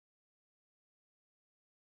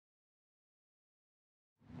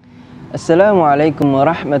Assalamualaikum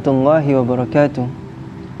warahmatullahi wabarakatuh.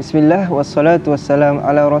 Bismillah wassalatu wassalam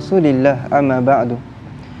ala rasulillah amma ba'du.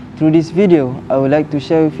 Through this video, I would like to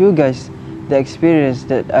share with you guys the experience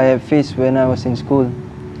that I have faced when I was in school.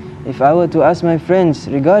 If I were to ask my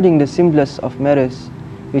friends regarding the simplest of matters,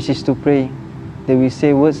 which is to pray, they will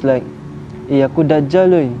say words like, aku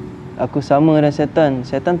dajjal oi, aku sama dengan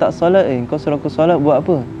setan tak solat kau suruh aku solat buat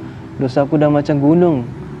apa? Dosa aku dah macam gunung,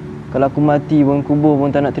 kalau aku mati pun kubur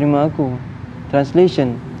pun tak nak terima aku.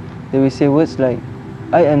 Translation, they will say words like,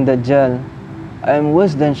 I am Dajjal, I am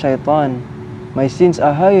worse than Shaitan, my sins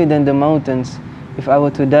are higher than the mountains, if I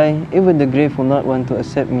were to die, even the grave will not want to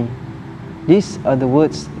accept me. These are the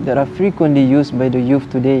words that are frequently used by the youth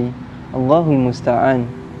today. Allahul Musta'an.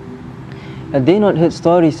 Had they not heard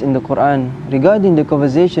stories in the Quran regarding the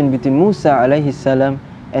conversation between Musa alayhi salam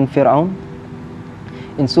and Fir'aun?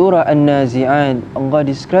 In Surah An-Nazi'at, Allah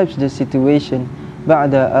describes the situation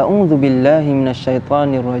بعد أعوذ بالله من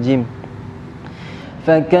الشيطان الرجيم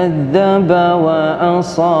فكذب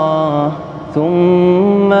وعصى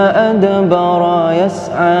ثم أدبر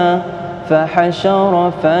يسعى فحشر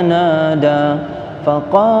فنادى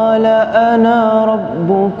فقال أنا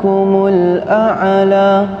ربكم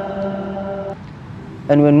الأعلى.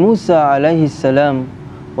 And when Musa alayhi salam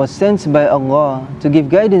was sent by Allah to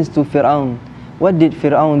give guidance to Fir'aun, what did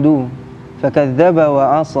Fir'aun do? فَكَذَّبَ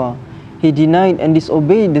وَعَصَى. He denied and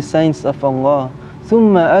disobeyed the signs of Allah.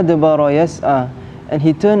 ثُمَّ أَدْبَرَ يَسْعَى. And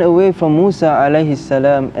he turned away from Musa alayhi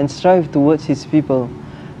salam and strived towards his people.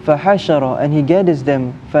 فَحَشَرَ. And he gathers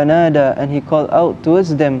them. فَنَادَى. And he called out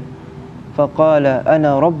towards them. فَقَالَ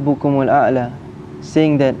أَنَا رَبُّكُمُ الْأَعْلَى.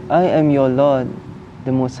 Saying that, I am your Lord,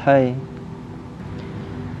 the Most High.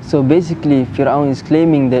 So basically, Fir'aun is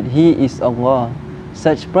claiming that he is Allah.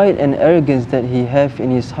 Such pride and arrogance that he have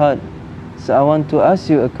in his heart. So I want to ask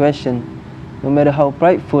you a question. No matter how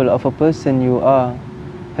prideful of a person you are,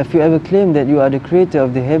 have you ever claimed that you are the creator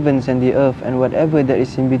of the heavens and the earth and whatever that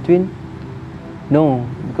is in between? No,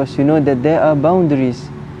 because you know that there are boundaries,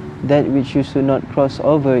 that which you should not cross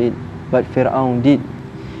over it, but Fir'aun did.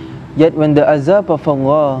 Yet when the azab of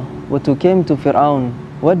Allah were to come to Fir'aun,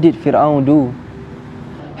 what did Fir'aun do?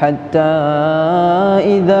 حتى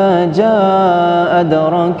إذا جاء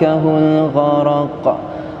أدركه الغرق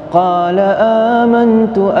قال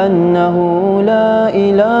آمنت أنه لا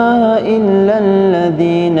إله إلا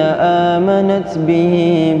الذين آمنت به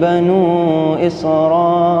بنو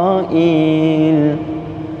إسرائيل.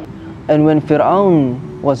 And when Fir'aun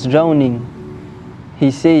was drowning, he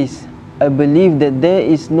says, I believe that there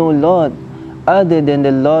is no Lord other than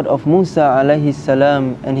the Lord of Musa alayhi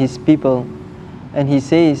salam and his people. And he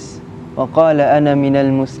says, وَقَالَ أَنَا مِنَ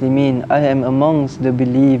الْمُسْلِمِينَ. I am amongst the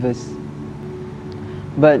believers.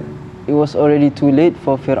 But it was already too late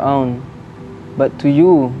for Fir'aun. But to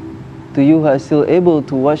you who are still able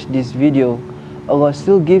to watch this video, Allah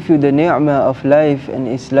still give you the ni'mah of life and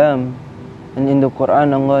Islam. And in the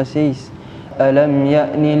Quran Allah says, أَلَمْ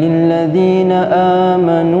يَأْنِ لِلَّذِينَ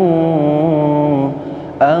آمَنُوا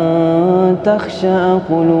أَن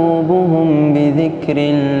تَخْشَعَ قُلُوبُهُمْ بِذِكْرِ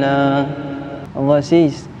اللَّهِ. Allah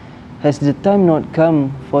says, has the time not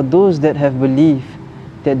come for those that have believed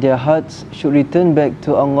that their hearts should return back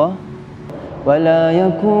to Allah? وَلَا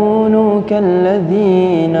يَكُونُوا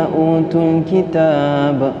كَالَّذِينَ أُوتُوا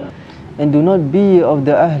الْكِتَابَ. And do not be of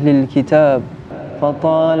the Ahlul Kitab.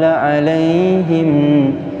 فَطَالَ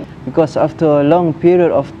عَلَيْهِمْ. Because after a long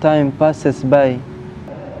period of time passes by,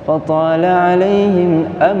 فَطَالَ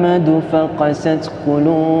عَلَيْهِمْ أَمَدُ فَقَسَتْ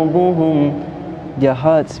قُلُوبُهُمْ. Their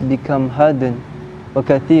hearts become hardened.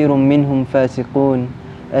 وَكَثِيرٌ مِّنْهُمْ فَاسِقُونَ.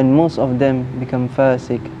 And most of them become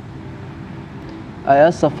fasiq. I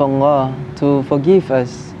ask of Allah to forgive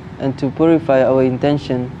us and to purify our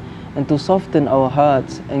intention and to soften our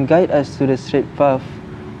hearts and guide us to the straight path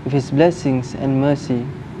with His blessings and mercy.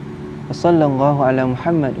 وصلى الله على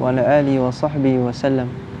محمد وعلى آله وصحبه وسلم.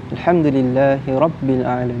 الحمد لله رب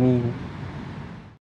العالمين.